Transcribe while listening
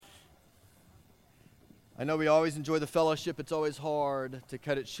I know we always enjoy the fellowship. It's always hard to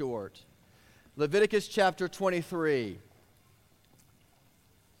cut it short. Leviticus chapter 23.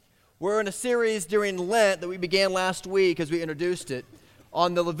 We're in a series during Lent that we began last week as we introduced it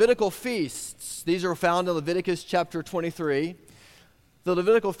on the Levitical feasts. These are found in Leviticus chapter 23. The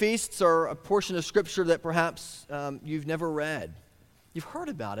Levitical feasts are a portion of Scripture that perhaps you've never read. You've heard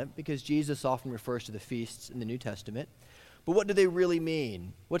about it because Jesus often refers to the feasts in the New Testament. But what do they really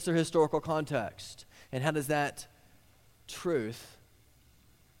mean? What's their historical context? And how does that truth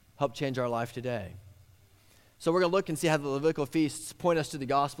help change our life today? So we're going to look and see how the Levitical feasts point us to the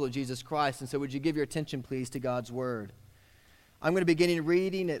gospel of Jesus Christ. And so would you give your attention, please, to God's word? I'm going to begin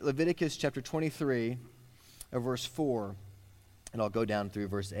reading at Leviticus chapter 23, verse 4, and I'll go down through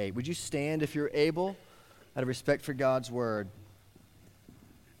verse 8. Would you stand if you're able, out of respect for God's word?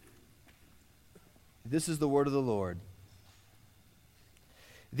 This is the word of the Lord.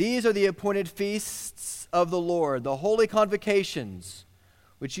 These are the appointed feasts of the Lord, the holy convocations,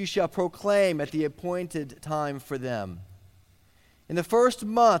 which you shall proclaim at the appointed time for them. In the first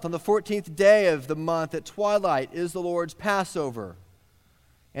month, on the 14th day of the month at twilight, is the Lord's Passover.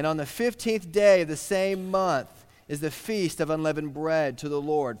 And on the 15th day of the same month is the feast of unleavened bread to the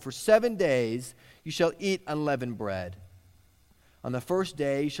Lord. For 7 days you shall eat unleavened bread. On the first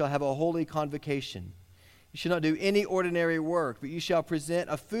day you shall have a holy convocation. You shall not do any ordinary work, but you shall present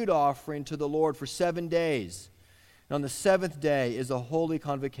a food offering to the Lord for 7 days. And on the 7th day is a holy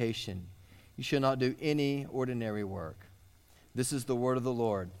convocation. You shall not do any ordinary work. This is the word of the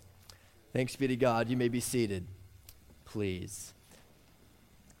Lord. Thanks be to God. You may be seated, please.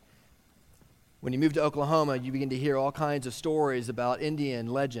 When you move to Oklahoma, you begin to hear all kinds of stories about Indian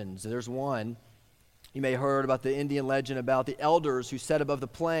legends. There's one. You may have heard about the Indian legend about the elders who sat above the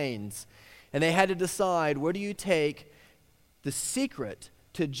plains, and they had to decide, where do you take the secret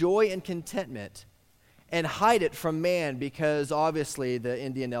to joy and contentment and hide it from man? Because obviously the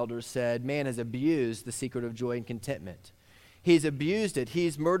Indian elders said man has abused the secret of joy and contentment. He's abused it.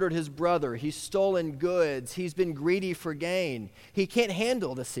 He's murdered his brother. He's stolen goods. He's been greedy for gain. He can't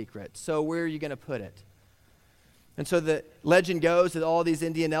handle the secret. So where are you going to put it? And so the legend goes that all these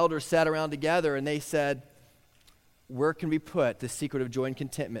Indian elders sat around together and they said, where can we put the secret of joy and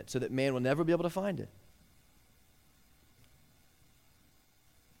contentment so that man will never be able to find it?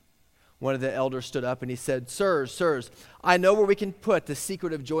 One of the elders stood up and he said, Sirs, I know where we can put the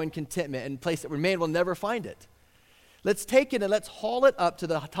secret of joy and contentment and place it where man will never find it. Let's take it and let's haul it up to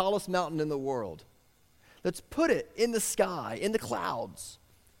the tallest mountain in the world. Let's put it in the sky, in the clouds,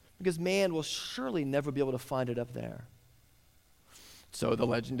 because man will surely never be able to find it up there. So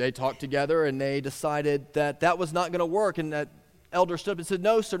they talked together and they decided that was not going to work. And that elder stood up and said,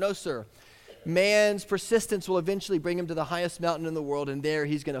 no, sir. Man's persistence will eventually bring him to the highest mountain in the world, and there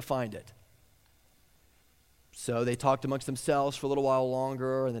he's going to find it. So they talked amongst themselves for a little while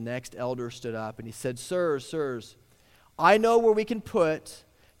longer, and the next elder stood up and he said, Sirs, I know where we can put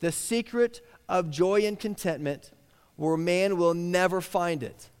the secret of joy and contentment where man will never find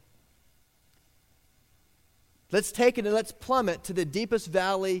it. Let's take it and let's plummet to the deepest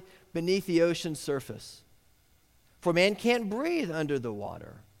valley beneath the ocean's surface. For man can't breathe under the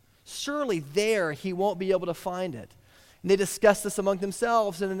water. Surely there he won't be able to find it. And they discussed this among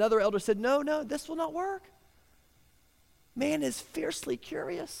themselves, and another elder said, No, this will not work. Man is fiercely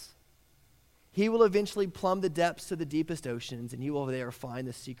curious. He will eventually plumb the depths to the deepest oceans, and he will there find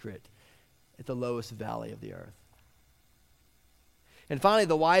the secret at the lowest valley of the earth. And finally,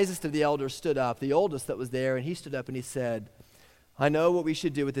 the wisest of the elders stood up, the oldest that was there, and he stood up and he said, I know what we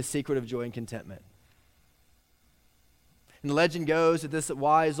should do with the secret of joy and contentment. And the legend goes that this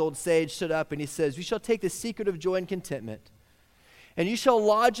wise old sage stood up and he says, you shall take the secret of joy and contentment, and you shall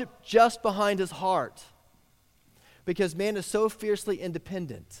lodge it just behind his heart, because man is so fiercely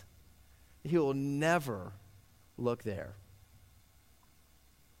independent that he will never look there.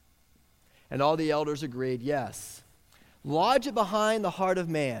 And all the elders agreed, yes. Lodge it behind the heart of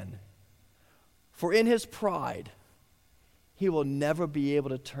man, for in his pride, he will never be able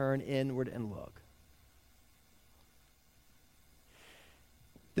to turn inward and look.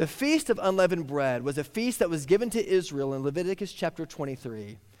 The Feast of Unleavened Bread was a feast that was given to Israel in Leviticus chapter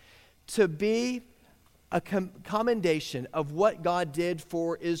 23 to be a commendation of what God did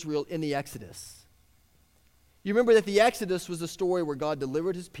for Israel in the Exodus. You remember that the Exodus was the story where God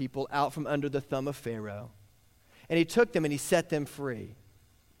delivered his people out from under the thumb of Pharaoh. And he took them and he set them free.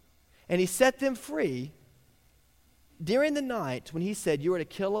 And he set them free during the night when he said, you are to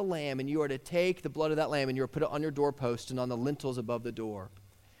kill a lamb and you are to take the blood of that lamb and you are to put it on your doorpost and on the lintels above the door.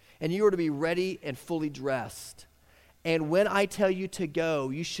 And you are to be ready and fully dressed. And when I tell you to go,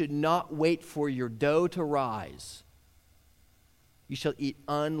 you should not wait for your dough to rise. You shall eat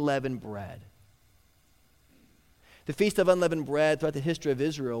unleavened bread. The Feast of Unleavened Bread throughout the history of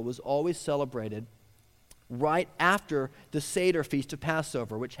Israel was always celebrated right after the Seder Feast of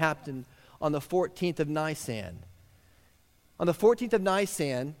Passover, which happened on the 14th of Nisan. On the 14th of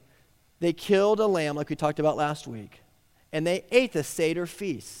Nisan, they killed a lamb like we talked about last week, and they ate the Seder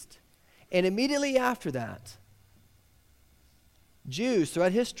Feast. And immediately after that, Jews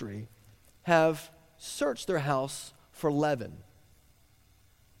throughout history have searched their house for leaven.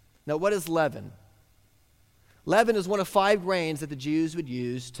 Now, what is leaven? Leaven is one of 5 grains that the Jews would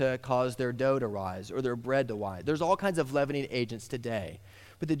use to cause their dough to rise or their bread to rise. There's all kinds of leavening agents today.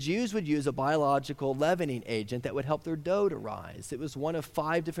 But the Jews would use a biological leavening agent that would help their dough to rise. It was one of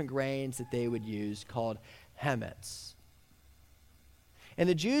 5 different grains that they would use called hametz. And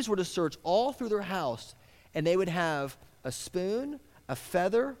the Jews were to search all through their house, and they would have a spoon, a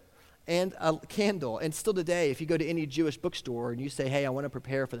feather, and a candle. And still today, if you go to any Jewish bookstore and you say, hey, I want to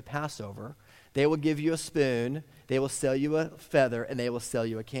prepare for the Passover, they will give you a spoon, they will sell you a feather, and they will sell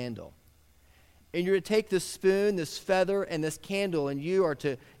you a candle. And you're to take this spoon, this feather, and this candle, and you are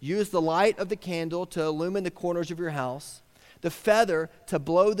to use the light of the candle to illumine the corners of your house, the feather to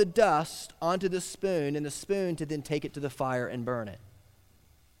blow the dust onto the spoon, and the spoon to then take it to the fire and burn it.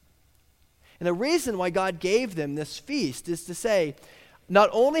 And the reason why God gave them this feast is to say, not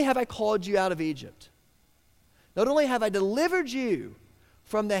only have I called you out of Egypt, not only have I delivered you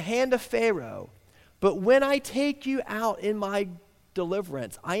from the hand of Pharaoh, but when I take you out in my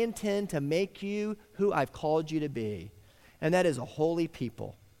deliverance, I intend to make you who I've called you to be. And that is a holy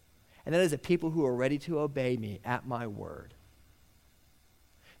people. And that is a people who are ready to obey me at my word.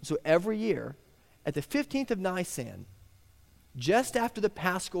 And so every year, at the 15th of Nisan, just after the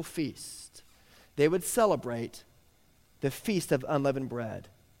Paschal feast, they would celebrate the Feast of Unleavened Bread.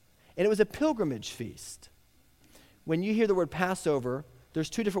 And it was a pilgrimage feast. When you hear the word Passover, there's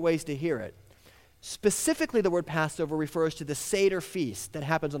 2 different ways to hear it. Specifically, the word Passover refers to the Seder feast that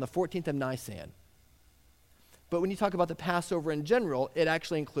happens on the 14th of Nisan. But when you talk about the Passover in general, it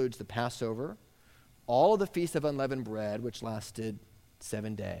actually includes the Passover, all of the Feast of Unleavened Bread, which lasted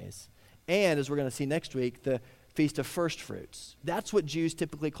 7 days, and, as we're going to see next week, the Feast of First Fruits. That's what Jews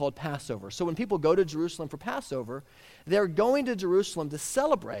typically called Passover. So when people go to Jerusalem for Passover, they're going to Jerusalem to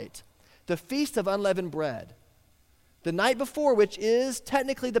celebrate the Feast of Unleavened Bread, the night before, which is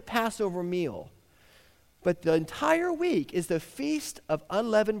technically the Passover meal. But the entire week is the Feast of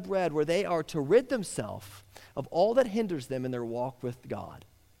Unleavened Bread, where they are to rid themselves of all that hinders them in their walk with God.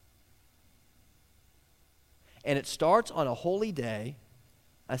 And it starts on a holy day,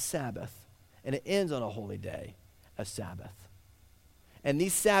 a Sabbath, and it ends on a holy day, a Sabbath. And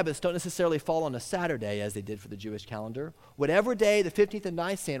these Sabbaths don't necessarily fall on a Saturday as they did for the Jewish calendar. Whatever day the 15th of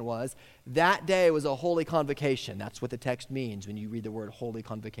Nisan was, that day was a holy convocation. That's what the text means when you read the word holy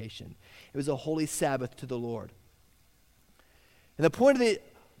convocation. It was a holy Sabbath to the Lord. And the point of the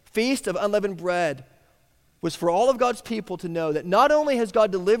Feast of Unleavened Bread was for all of God's people to know that not only has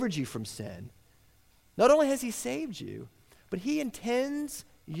God delivered you from sin, not only has he saved you, but he intends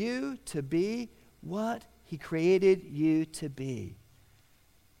you to be what he created you to be.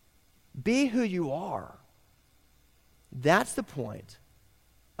 Be who you are. That's the point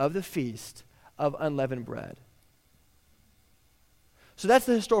of the Feast of Unleavened Bread. So that's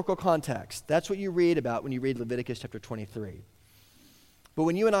the historical context. That's what you read about when you read Leviticus chapter 23. But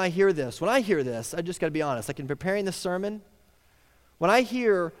when you and I hear this, I just got to be honest, like in preparing this sermon, when I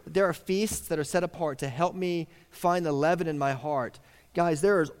hear there are feasts that are set apart to help me find the leaven in my heart, guys,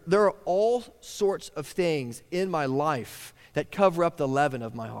 there are all sorts of things in my life that cover up the leaven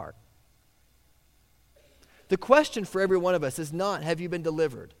of my heart. The question for every one of us is not, have you been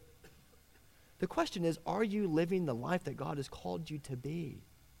delivered? The question is, are you living the life that God has called you to be?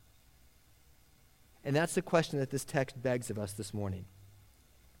 And that's the question that this text begs of us this morning.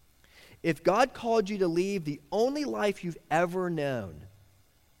 If God called you to leave the only life you've ever known,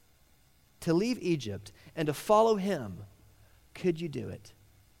 to leave Egypt and to follow him, could you do it?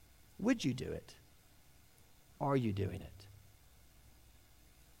 Would you do it? Are you doing it?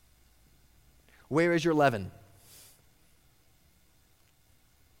 Where is your leaven?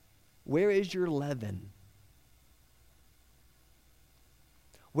 Where is your leaven?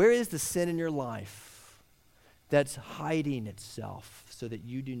 Where is the sin in your life that's hiding itself so that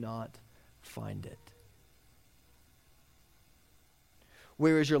you do not find it?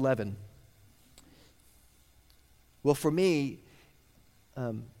 Where is your leaven? Well, for me,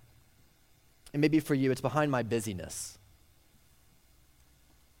 and maybe for you, it's behind my busyness.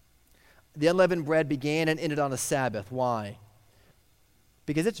 The unleavened bread began and ended on a Sabbath. Why?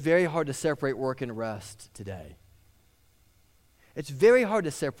 Because it's very hard to separate work and rest today. It's very hard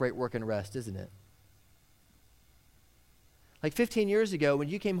to separate work and rest, isn't it? Like 15 years ago, when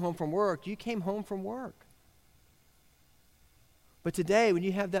you came home from work, you came home from work. But today, when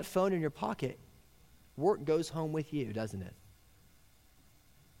you have that phone in your pocket, work goes home with you, doesn't it?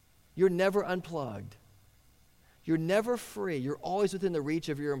 You're never unplugged. You're never free. You're always within the reach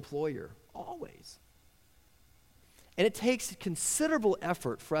of your employer. Always. And it takes considerable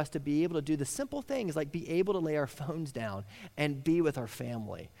effort for us to be able to do the simple things like be able to lay our phones down and be with our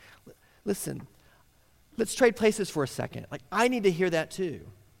family. Listen, let's trade places for a second. Like, I need to hear that too.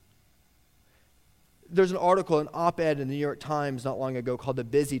 There's an article, an op-ed in the New York Times not long ago called The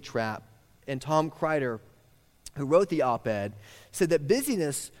Busy Trap. And Tom Kreider, who wrote the op-ed, said that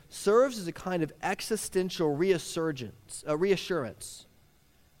busyness serves as a kind of existential reassurance,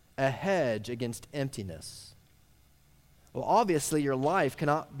 a hedge against emptiness. Well, obviously, your life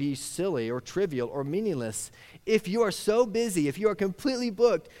cannot be silly or trivial or meaningless if you are so busy, if you are completely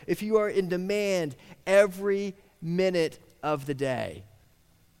booked, if you are in demand every minute of the day.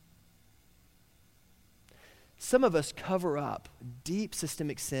 Some of us cover up deep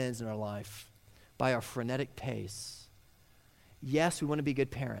systemic sins in our life by our frenetic pace. Yes, we want to be good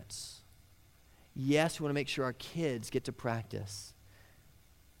parents. Yes, we want to make sure our kids get to practice.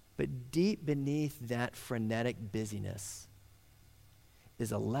 But deep beneath that frenetic busyness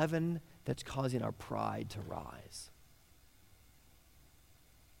is a leaven that's causing our pride to rise.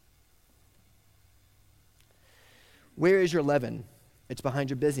 Where is your leaven? It's behind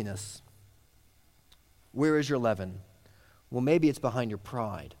your busyness. Where is your leaven? Well, maybe it's behind your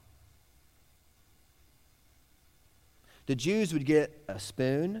pride. The Jews would get a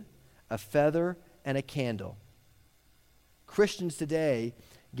spoon, a feather, and a candle. Christians today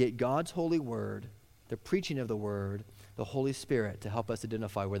get God's holy word, the preaching of the word, the Holy Spirit to help us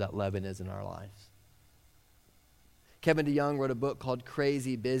identify where that leaven is in our lives. Kevin DeYoung wrote a book called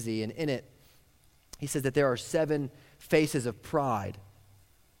Crazy Busy, and in it, he says that there are 7 faces of pride.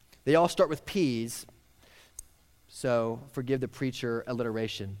 They all start with P's, so forgive the preacher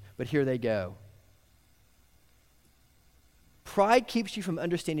alliteration, but here they go. Pride keeps you from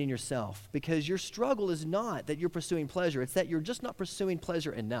understanding yourself because your struggle is not that you're pursuing pleasure. It's that you're just not pursuing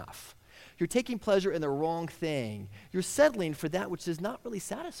pleasure enough. You're taking pleasure in the wrong thing. You're settling for that which does not really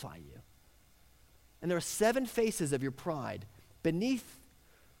satisfy you. And there are 7 faces of your pride beneath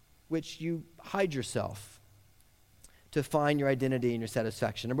which you hide yourself to find your identity and your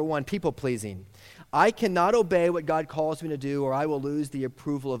satisfaction. Number 1, people-pleasing. I cannot obey what God calls me to do or I will lose the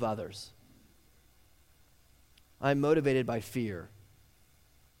approval of others. I'm motivated by fear.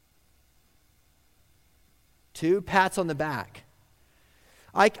 2, pats on the back.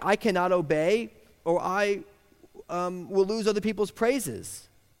 I cannot obey or I will lose other people's praises.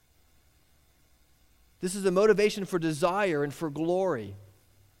 This is a motivation for desire and for glory.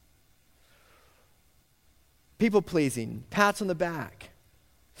 People-pleasing, pats on the back.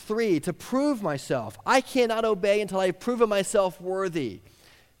 3, to prove myself. I cannot obey until I have proven myself worthy.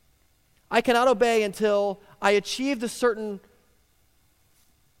 I cannot obey until I achieve a certain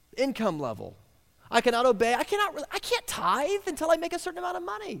income level. I cannot obey. I can't tithe until I make a certain amount of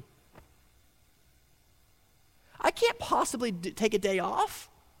money. I can't possibly take a day off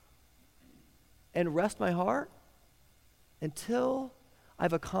and rest my heart until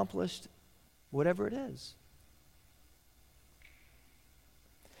I've accomplished whatever it is.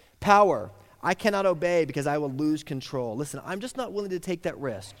 Power. I cannot obey because I will lose control. Listen, I'm just not willing to take that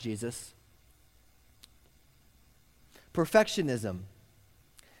risk, Jesus. Perfectionism.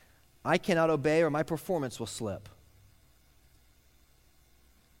 I cannot obey or my performance will slip.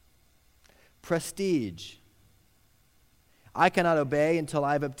 Prestige. I cannot obey until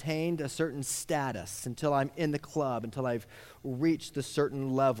I've obtained a certain status, until I'm in the club, until I've reached a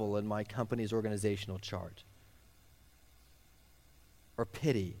certain level in my company's organizational chart. Or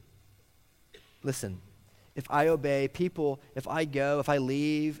pity. Listen, if I obey people, if I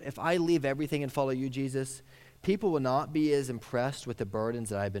leave everything and follow you, Jesus, people will not be as impressed with the burdens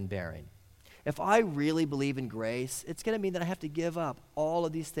that I've been bearing. If I really believe in grace, it's going to mean that I have to give up all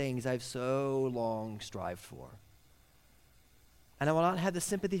of these things I've so long strived for. And I will not have the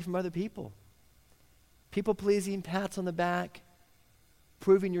sympathy from other people. People-pleasing, pats on the back,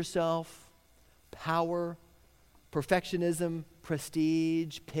 proving yourself, power, perfectionism,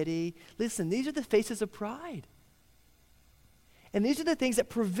 prestige, pity. Listen, these are the faces of pride. And these are the things that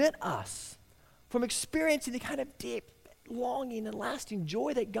prevent us from experiencing the kind of deep longing and lasting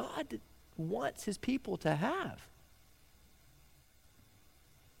joy that God wants his people to have.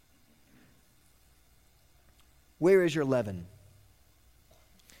 Where is your leaven?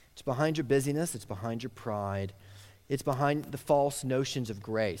 It's behind your busyness. It's behind your pride. It's behind the false notions of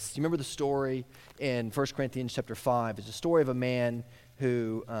grace. You remember the story in 1 Corinthians chapter 5? It's a story of a man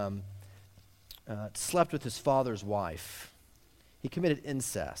who slept with his father's wife. He committed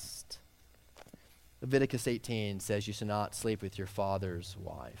incest. Leviticus 18 says you should not sleep with your father's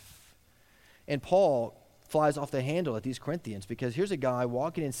wife. And Paul flies off the handle at these Corinthians because here's a guy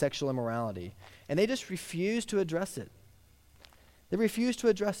walking in sexual immorality, and they just refuse to address it. They refuse to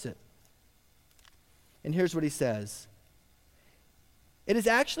address it. And here's what he says. It is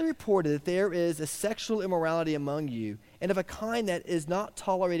actually reported that there is a sexual immorality among you, and of a kind that is not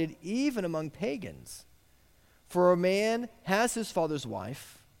tolerated even among pagans. For a man has his father's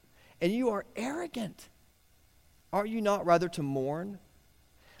wife, and you are arrogant. Are you not rather to mourn?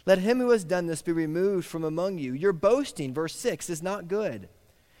 Let him who has done this be removed from among you. Your boasting, verse 6, is not good.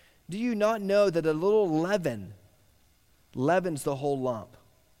 Do you not know that a little leaven leavens the whole lump?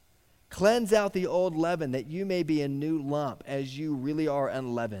 Cleanse out the old leaven, that you may be a new lump, as you really are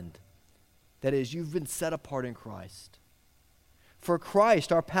unleavened. That is, you've been set apart in Christ. For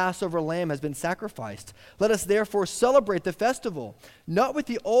Christ, our Passover lamb, has been sacrificed. Let us therefore celebrate the festival, not with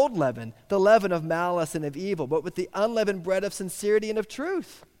the old leaven, the leaven of malice and of evil, but with the unleavened bread of sincerity and of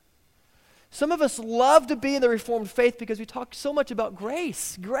truth. Some of us love to be in the Reformed faith because we talk so much about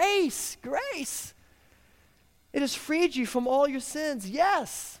grace. Grace, grace. It has freed you from all your sins,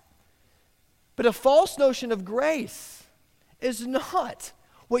 yes. But a false notion of grace is not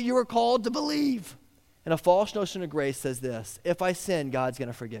what you are called to believe. And a false notion of grace says this: if I sin, God's going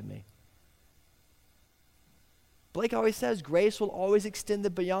to forgive me. Blake always says grace will always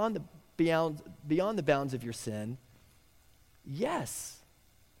extend beyond the bounds of your sin. Yes.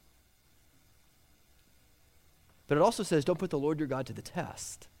 But it also says don't put the Lord your God to the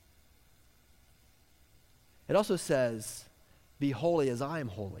test. It also says be holy as I am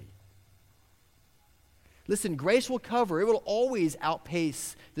holy. Listen, grace will cover. It will always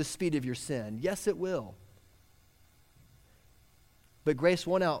outpace the speed of your sin. Yes, it will. But grace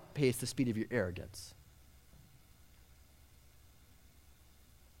won't outpace the speed of your arrogance.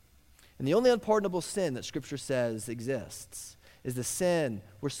 And the only unpardonable sin that Scripture says exists is the sin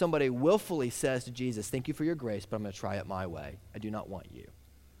where somebody willfully says to Jesus, thank you for your grace, but I'm going to try it my way. I do not want you.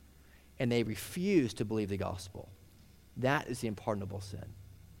 And they refuse to believe the gospel. That is the unpardonable sin.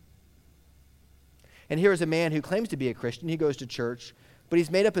 And here is a man who claims to be a Christian. He goes to church, but he's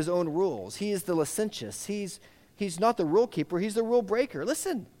made up his own rules. He is the licentious. He's not the rule keeper. He's the rule breaker.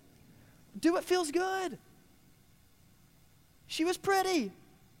 Listen, do what feels good. She was pretty.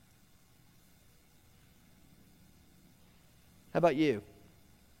 How about you?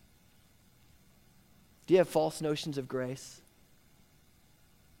 Do you have false notions of grace?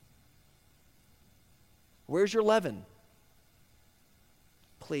 Where's your leaven?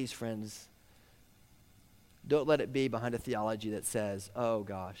 Please, friends, don't let it be behind a theology that says, oh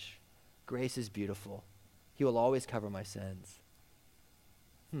gosh, grace is beautiful. He will always cover my sins.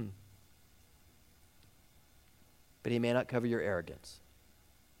 But he may not cover your arrogance.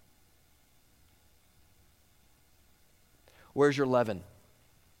 Where's your leaven?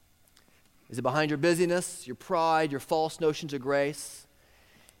 Is it behind your busyness, your pride, your false notions of grace?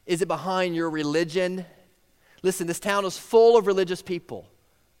 Is it behind your religion? Listen, this town is full of religious people.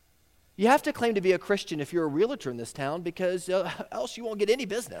 You have to claim to be a Christian if you're a realtor in this town because else you won't get any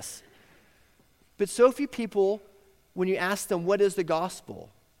business. But so few people, when you ask them what is the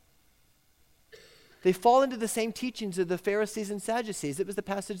gospel, they fall into the same teachings of the Pharisees and Sadducees. It was the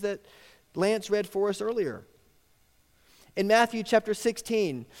passage that Lance read for us earlier. In Matthew chapter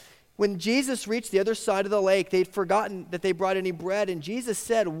 16, when Jesus reached the other side of the lake, they'd forgotten that they brought any bread, and Jesus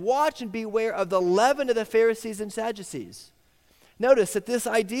said, watch and beware of the leaven of the Pharisees and Sadducees. Notice that this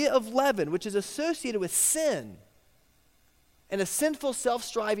idea of leaven, which is associated with sin and a sinful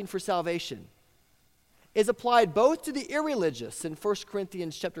self-striving for salvation, is applied both to the irreligious in 1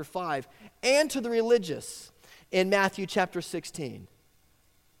 Corinthians chapter 5 and to the religious in Matthew chapter 16.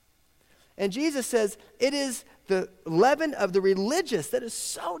 And Jesus says it is the leaven of the religious that is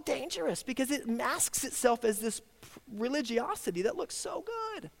so dangerous because it masks itself as this religiosity that looks so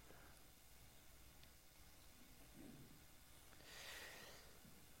good.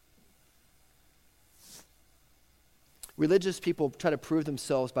 Religious people try to prove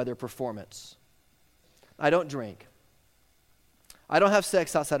themselves by their performance. I don't drink. I don't have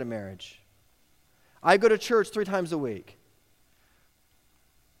sex outside of marriage. I go to church 3 times a week.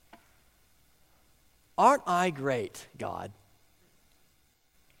 Aren't I great, God?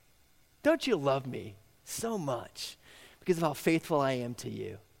 Don't you love me so much because of how faithful I am to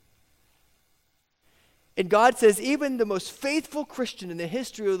you? And God says, even the most faithful Christian in the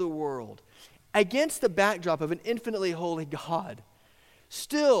history of the world, against the backdrop of an infinitely holy God,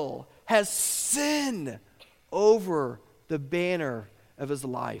 still has sin over the banner of his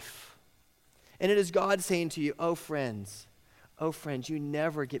life. And it is God saying to you, oh friends, you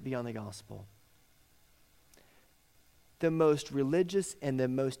never get beyond the gospel. The most religious and the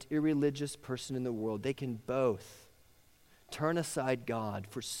most irreligious person in the world, they can both turn aside God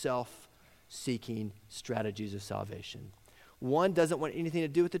for self-seeking strategies of salvation. One doesn't want anything to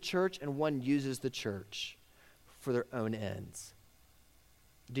do with the church, and one uses the church for their own ends.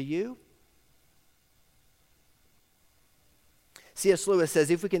 Do you? C.S. Lewis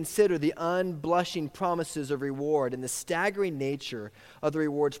says, if we consider the unblushing promises of reward and the staggering nature of the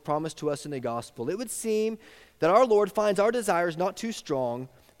rewards promised to us in the gospel, it would seem that our Lord finds our desires not too strong,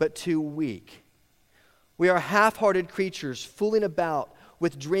 but too weak. We are half-hearted creatures fooling about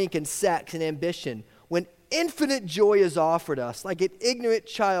with drink and sex and ambition when infinite joy is offered us, like an ignorant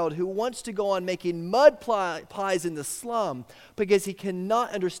child who wants to go on making mud pies in the slum because he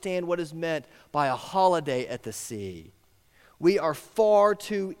cannot understand what is meant by a holiday at the sea. We are far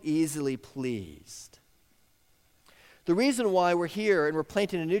too easily pleased. The reason why we're here and we're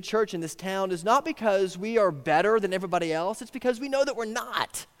planting a new church in this town is not because we are better than everybody else. It's because we know that we're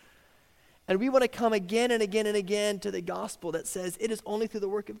not. And we want to come again and again and again to the gospel that says it is only through the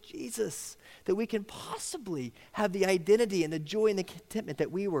work of Jesus that we can possibly have the identity and the joy and the contentment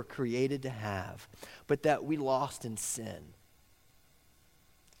that we were created to have, but that we lost in sin.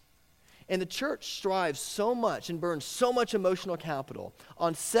 And the church strives so much and burns so much emotional capital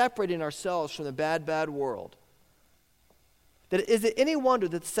on separating ourselves from the bad, bad world. That is it any wonder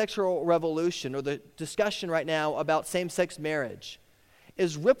that the sexual revolution or the discussion right now about same-sex marriage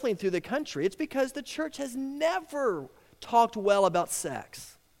is rippling through the country? It's because the church has never talked well about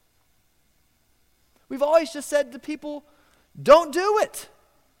sex. We've always just said to people, don't do it.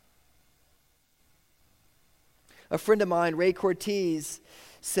 A friend of mine, Ray Cortez,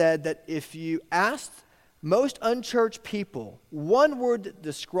 said that if you asked most unchurched people one word that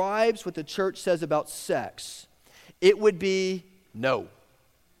describes what the church says about sex, it would be no.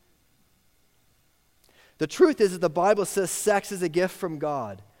 The truth is that the Bible says sex is a gift from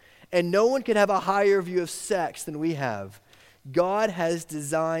God, and no one can have a higher view of sex than we have. God has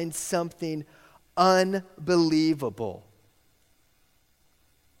designed something unbelievable.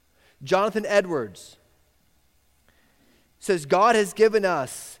 Jonathan Edwards says, God has given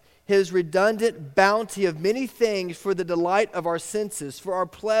us his redundant bounty of many things for the delight of our senses, for our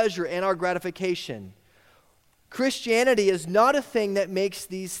pleasure and our gratification. Christianity is not a thing that makes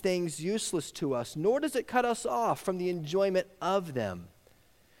these things useless to us, nor does it cut us off from the enjoyment of them.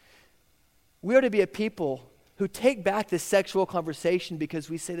 We are to be a people who take back this sexual conversation because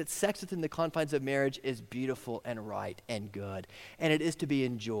we say that sex within the confines of marriage is beautiful and right and good, and it is to be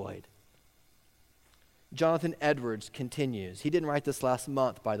enjoyed. Jonathan Edwards continues. He didn't write this last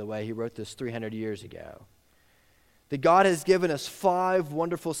month, by the way. He wrote this 300 years ago. That God has given us 5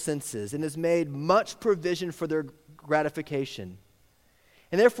 wonderful senses and has made much provision for their gratification.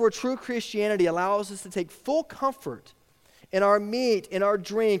 And therefore, true Christianity allows us to take full comfort in our meat, in our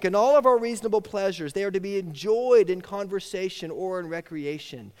drink, and all of our reasonable pleasures. They are to be enjoyed in conversation or in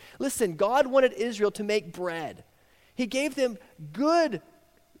recreation. Listen, God wanted Israel to make bread. He gave them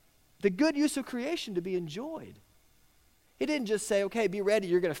the good use of creation to be enjoyed. He didn't just say, okay, be ready,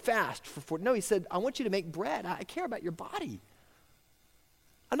 you're going to fast for 40. No, he said, I want you to make bread. I care about your body.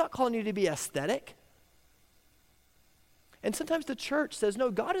 I'm not calling you to be aesthetic. And sometimes the church says, no,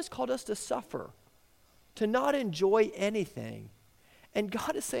 God has called us to suffer, to not enjoy anything. And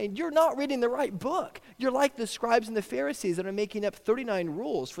God is saying, you're not reading the right book. You're like the scribes and the Pharisees that are making up 39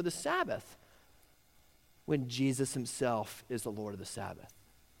 rules for the Sabbath when Jesus himself is the Lord of the Sabbath.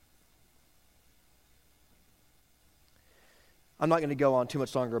 I'm not going to go on too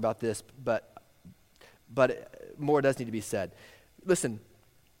much longer about this, but more does need to be said. Listen,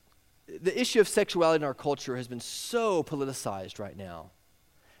 the issue of sexuality in our culture has been so politicized right now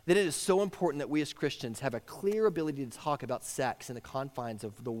that it is so important that we as Christians have a clear ability to talk about sex in the confines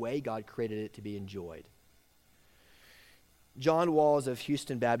of the way God created it to be enjoyed. John Walls of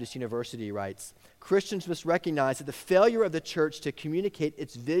Houston Baptist University writes, Christians must recognize that the failure of the church to communicate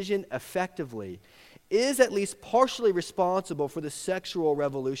its vision effectively is at least partially responsible for the sexual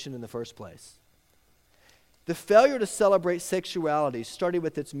revolution in the first place. The failure to celebrate sexuality, starting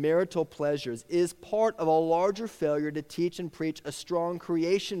with its marital pleasures, is part of a larger failure to teach and preach a strong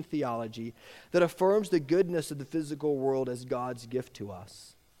creation theology that affirms the goodness of the physical world as God's gift to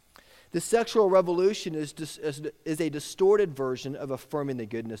us. The sexual revolution is a distorted version of affirming the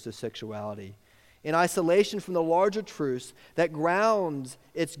goodness of sexuality. in isolation from the larger truths that grounds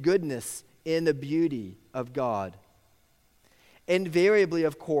its goodness in the beauty of God. Invariably,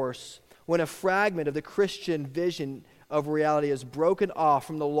 of course, when a fragment of the Christian vision of reality is broken off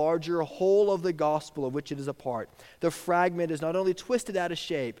from the larger whole of the gospel of which it is a part, the fragment is not only twisted out of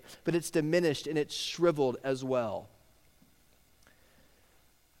shape, but it's diminished and it's shriveled as well.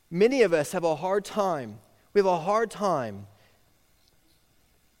 Many of us have a hard time. We have a hard time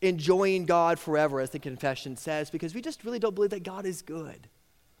enjoying God forever, as the confession says, because we just really don't believe that God is good.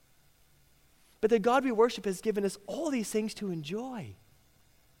 But the God we worship has given us all these things to enjoy.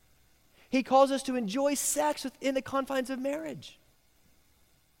 He calls us to enjoy sex within the confines of marriage.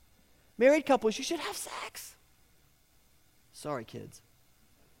 Married couples, you should have sex. Sorry, kids.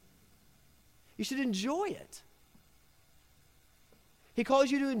 You should enjoy it. He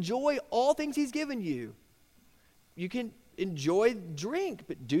calls you to enjoy all things he's given you. You can enjoy drink,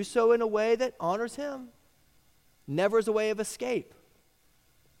 but do so in a way that honors him. Never as a way of escape.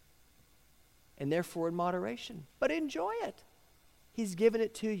 And therefore in moderation. But enjoy it. He's given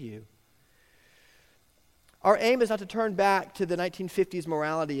it to you. Our aim is not to turn back to the 1950s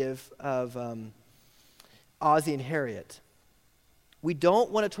morality of Ozzie and Harriet. We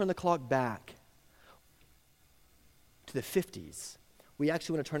don't want to turn the clock back to the 50s. We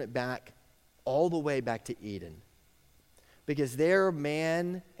actually want to turn it back all the way back to Eden. Because there,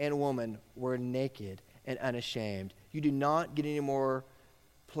 man and woman were naked and unashamed. You do not get any more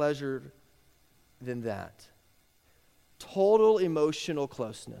pleasure than that. Total emotional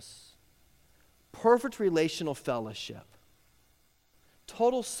closeness. Perfect relational fellowship.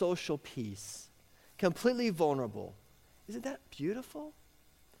 Total social peace. Completely vulnerable. Isn't that beautiful?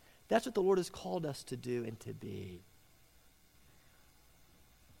 That's what the Lord has called us to do and to be.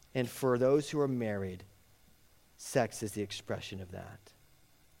 And for those who are married, sex is the expression of that.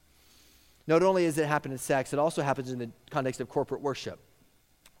 Not only does it happen in sex, it also happens in the context of corporate worship,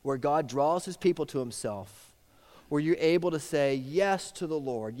 where God draws his people to himself, where you're able to say yes to the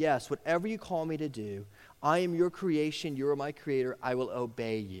Lord. Yes, whatever you call me to do, I am your creation, you are my creator, I will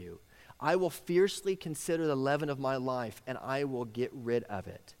obey you. I will fiercely consider the leaven of my life, and I will get rid of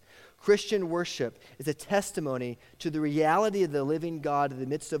it. Christian worship is a testimony to the reality of the living God in the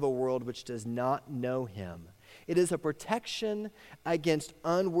midst of a world which does not know him. It is a protection against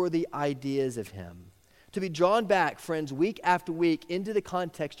unworthy ideas of him. To be drawn back, friends, week after week into the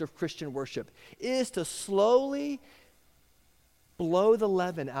context of Christian worship is to slowly blow the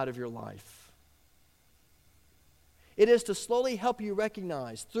leaven out of your life. It is to slowly help you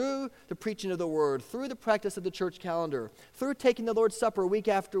recognize through the preaching of the word, through the practice of the church calendar, through taking the Lord's Supper week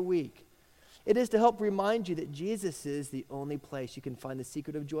after week. It is to help remind you that Jesus is the only place you can find the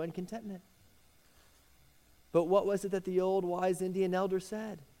secret of joy and contentment. But what was it that the old wise Indian elder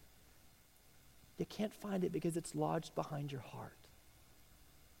said? You can't find it because it's lodged behind your heart.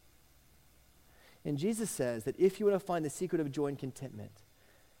 And Jesus says that if you want to find the secret of joy and contentment,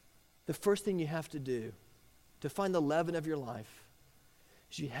 the first thing you have to do to find the leaven of your life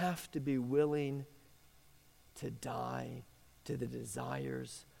is you have to be willing to die to the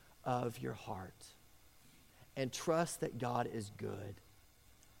desires of your heart and trust that God is good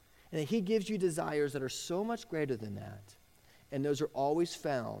and that he gives you desires that are so much greater than that, and those are always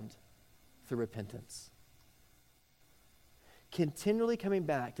found through repentance. Continually coming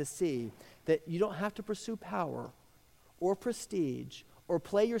back to see that you don't have to pursue power or prestige or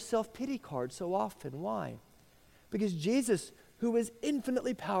play your self-pity card so often. Why? Because Jesus, who is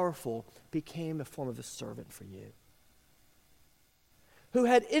infinitely powerful, became a form of a servant for you. Who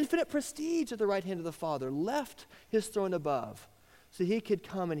had infinite prestige at the right hand of the Father, left his throne above so he could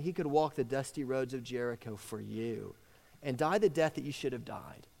come and he could walk the dusty roads of Jericho for you and die the death that you should have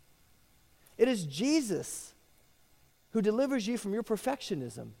died. It is Jesus who delivers you from your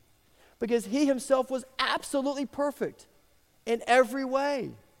perfectionism because he himself was absolutely perfect in every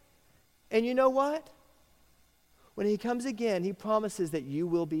way. And you know what? When he comes again, he promises that you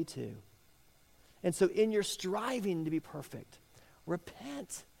will be too. And so in your striving to be perfect,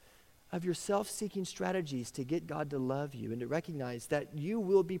 repent of your self-seeking strategies to get God to love you and to recognize that you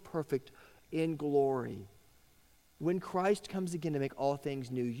will be perfect in glory. When Christ comes again to make all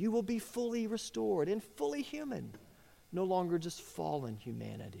things new, you will be fully restored and fully human, no longer just fallen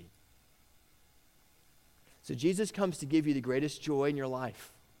humanity. So Jesus comes to give you the greatest joy in your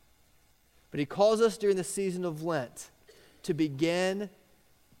life. But he calls us during the season of Lent to begin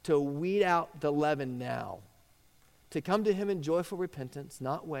to weed out the leaven now, to come to him in joyful repentance,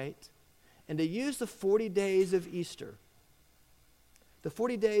 not wait, and to use the 40 days of Easter, the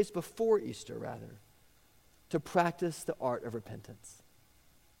 40 days before Easter, rather, to practice the art of repentance.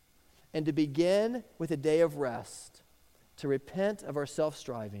 and to begin with a day of rest, to repent of our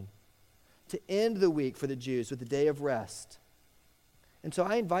self-striving, to end the week for the Jews with a day of rest. And so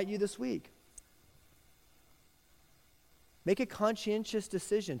I invite you this week, make a conscientious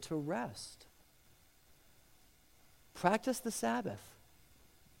decision to rest. Practice the Sabbath.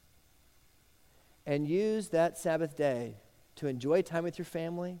 And use that Sabbath day to enjoy time with your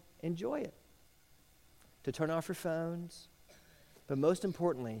family. Enjoy it. To turn off your phones. But most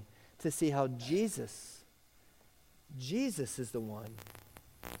importantly, to see how Jesus is the one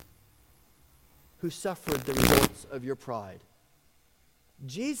who suffered the results of your pride.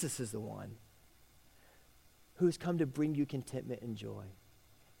 Jesus is the one who has come to bring you contentment and joy.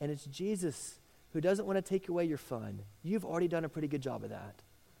 And it's Jesus who doesn't want to take away your fun. You've already done a pretty good job of that.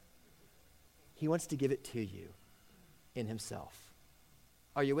 He wants to give it to you in himself.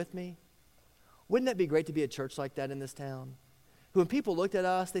 Are you with me? Wouldn't that be great to be a church like that in this town? When people looked at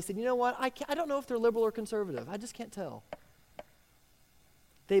us, they said, you know what, I don't know if they're liberal or conservative. I just can't tell.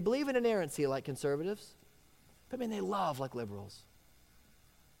 They believe in inerrancy like conservatives, but they love like liberals.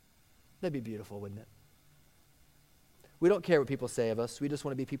 That'd be beautiful, wouldn't it? We don't care what people say of us. We just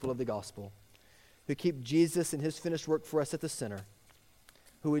want to be people of the gospel who keep Jesus and his finished work for us at the center,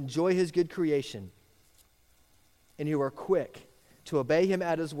 who enjoy his good creation, and who are quick to obey him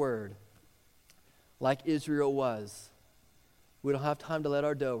at his word, like Israel was. We don't have time to let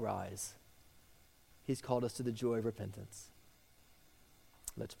our dough rise. He's called us to the joy of repentance.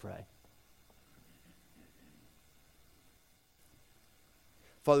 Let's pray.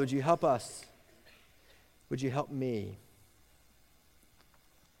 Father, would you help us? Would you help me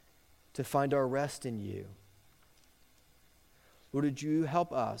to find our rest in you? Lord, would you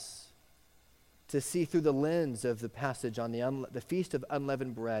help us to see through the lens of the passage on the Feast of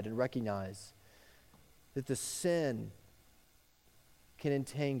Unleavened Bread and recognize that the sin can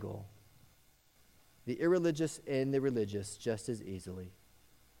entangle the irreligious and the religious just as easily.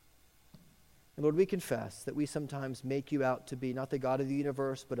 And Lord, we confess that we sometimes make you out to be not the God of the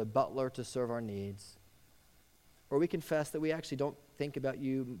universe, but a butler to serve our needs. Or we confess that we actually don't think about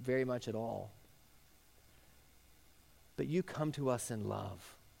you very much at all. But you come to us in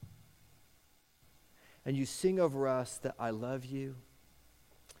love. And you sing over us that I love you.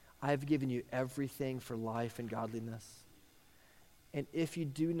 I have given you everything for life and godliness. And if you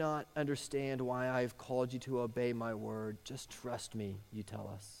do not understand why I have called you to obey my word, just trust me, you tell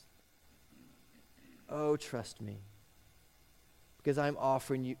us. Oh, trust me. Because I'm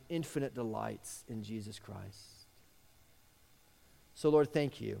offering you infinite delights in Jesus Christ. So Lord,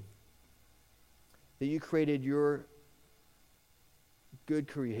 thank you that you created your good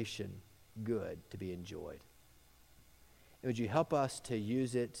creation good to be enjoyed. And would you help us to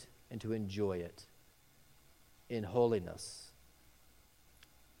use it and to enjoy it in holiness,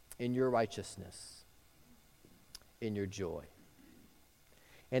 in your righteousness, in your joy.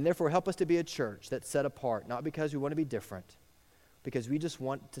 And therefore help us to be a church that's set apart, not because we want to be different, because we just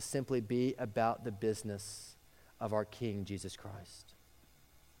want to simply be about the business of our King, Jesus Christ.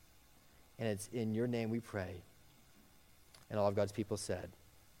 And it's in your name we pray. And all of God's people said,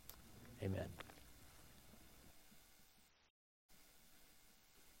 amen.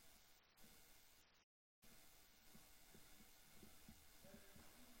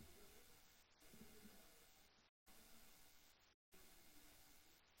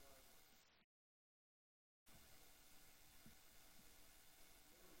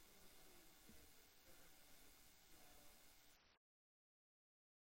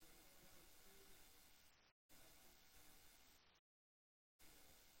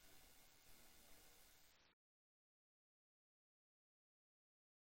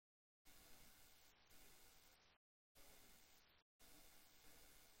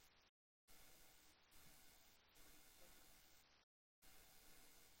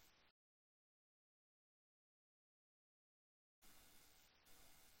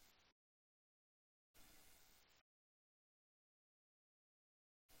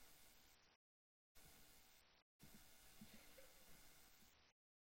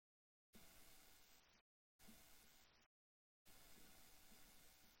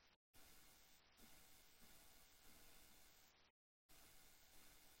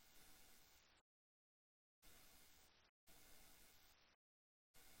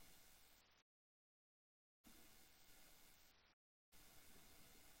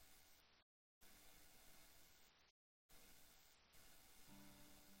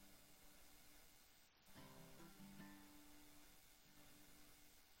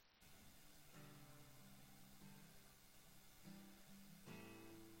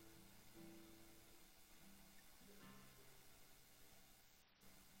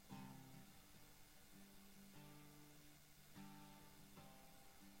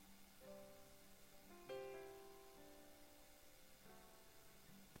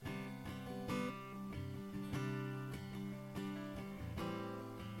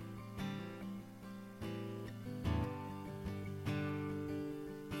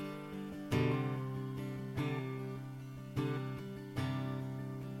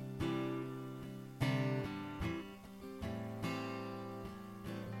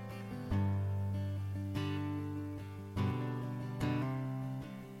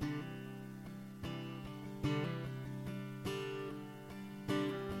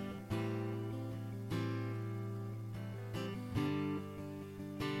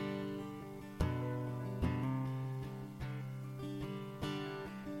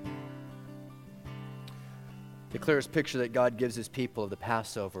 The clearest picture that God gives his people of the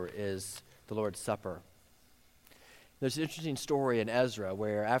Passover is the Lord's Supper. There's an interesting story in Ezra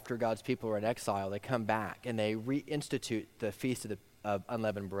where after God's people are in exile, they come back and they reinstitute the Feast of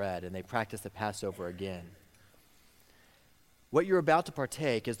Unleavened Bread, and they practice the Passover again. What you're about to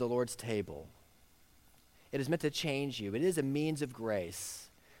partake is the Lord's table. It is meant to change you. It is a means of grace.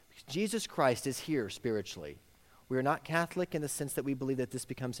 Jesus Christ is here spiritually. We are not Catholic in the sense that we believe that this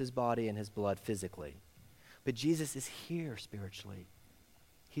becomes his body and his blood physically. But Jesus is here spiritually.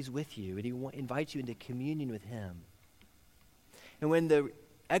 He's with you, and he invites you into communion with him. And when the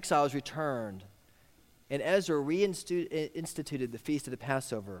exiles returned, and Ezra reinstituted the feast of the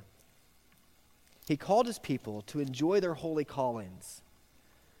Passover, he called his people to enjoy their holy callings.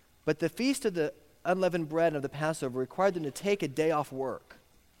 But the feast of the unleavened bread of the Passover required them to take a day off work.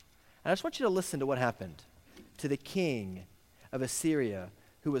 And I just want you to listen to what happened to the king of Assyria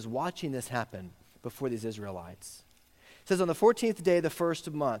who was watching this happen before these Israelites. It says, on the 14th day of the first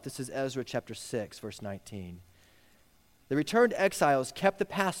month, this is Ezra chapter 6, verse 19, the returned exiles kept the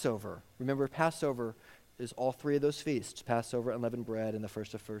Passover. Remember, Passover is all three of those feasts, Passover, unleavened bread, and the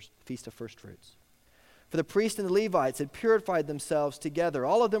Feast of First Fruits. For the priests and the Levites had purified themselves together.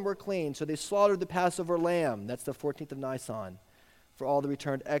 All of them were clean, so they slaughtered the Passover lamb. That's the 14th of Nisan. For all the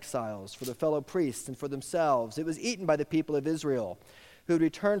returned exiles, for the fellow priests, and for themselves. It was eaten by the people of Israel who had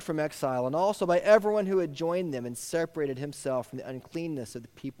returned from exile, and also by everyone who had joined them and separated himself from the uncleanness of the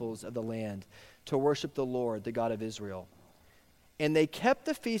peoples of the land to worship the Lord, the God of Israel. And they kept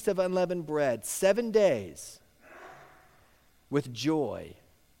the feast of unleavened bread 7 days with joy.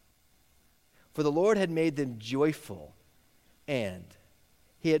 For the Lord had made them joyful, and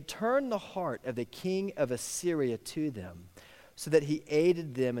he had turned the heart of the king of Assyria to them, so that he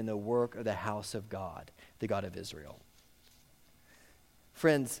aided them in the work of the house of God, the God of Israel.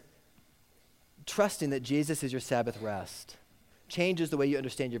 Friends, trusting that Jesus is your Sabbath rest changes the way you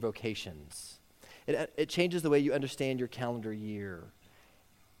understand your vocations. It changes the way you understand your calendar year.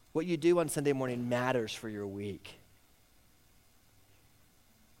 What you do on Sunday morning matters for your week.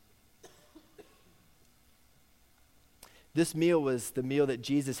 This meal was the meal that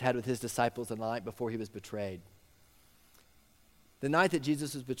Jesus had with his disciples the night before he was betrayed. The night that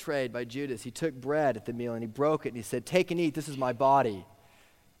Jesus was betrayed by Judas, he took bread at the meal and he broke it and he said, "Take and eat, this is my body.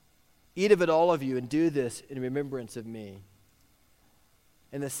 Eat of it, all of you, and do this in remembrance of me."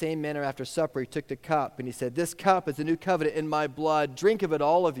 In the same manner after supper, he took the cup and he said, "This cup is the new covenant in my blood. Drink of it,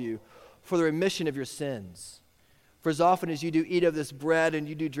 all of you, for the remission of your sins. For as often as you do eat of this bread and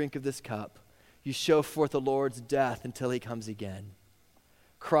you do drink of this cup, you show forth the Lord's death until he comes again."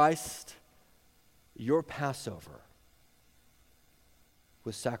 Christ, your Passover,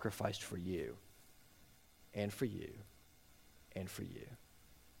 was sacrificed for you and for you and for you.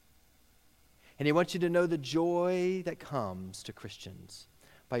 And he wants you to know the joy that comes to Christians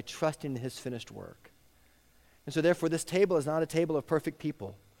by trusting in his finished work. And so therefore, this table is not a table of perfect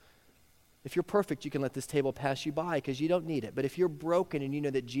people. If you're perfect, you can let this table pass you by because you don't need it. But if you're broken and you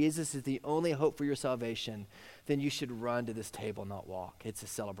know that Jesus is the only hope for your salvation, then you should run to this table, not walk. It's a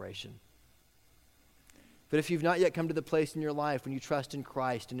celebration. But if you've not yet come to the place in your life when you trust in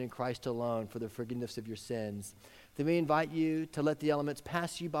Christ and in Christ alone for the forgiveness of your sins, then we invite you to let the elements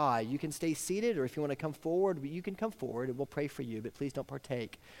pass you by. You can stay seated, or if you want to come forward, you can come forward and we'll pray for you. But please don't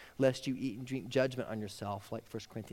partake, lest you eat and drink judgment on yourself, like 1 Corinthians